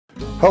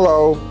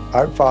Hello,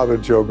 I'm Father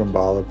Joe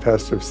Gambala,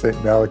 pastor of St.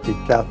 Malachy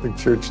Catholic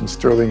Church in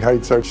Sterling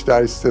Heights,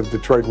 Archdiocese of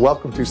Detroit.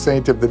 Welcome to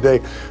Saint of the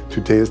Day.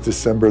 Today is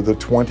December the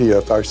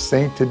 20th. Our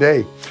saint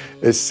today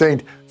is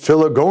Saint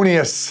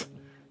Philogonius.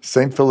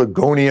 Saint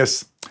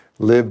Philogonius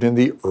lived in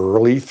the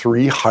early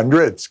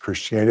 300s.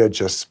 Christianity had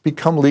just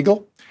become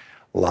legal.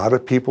 A lot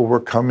of people were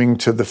coming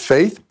to the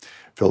faith.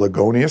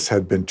 Philogonius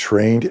had been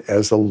trained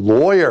as a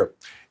lawyer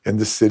in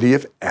the city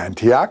of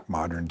Antioch,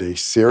 modern-day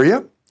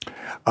Syria.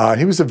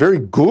 He was a very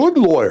good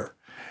lawyer.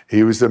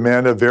 He was a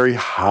man of very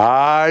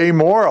high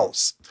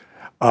morals.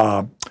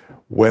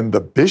 When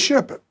the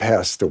bishop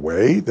passed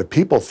away, the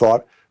people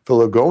thought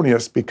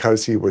Philogonius,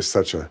 because he was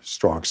such a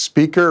strong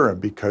speaker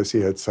and because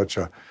he had such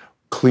a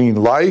clean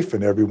life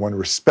and everyone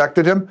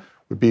respected him,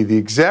 would be the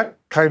exact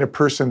kind of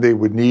person they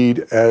would need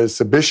as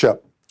a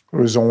bishop.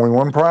 There was only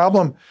one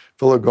problem.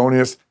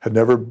 Philogonius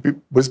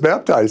was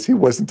baptized. He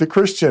wasn't a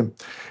Christian.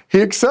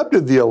 He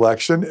accepted the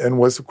election and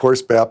was, of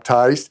course,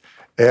 baptized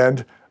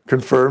and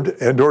confirmed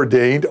and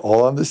ordained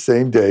all on the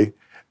same day,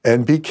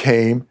 and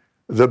became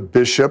the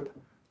bishop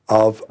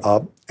of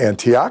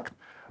Antioch.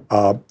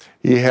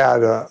 He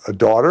had a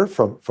daughter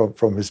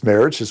from his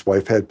marriage. His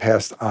wife had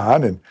passed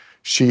on, and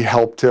she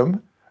helped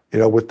him,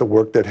 with the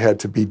work that had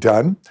to be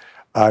done.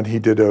 And he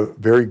did a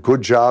very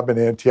good job in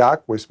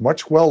Antioch, was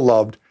much well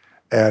loved,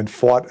 and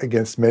fought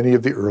against many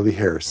of the early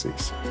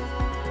heresies.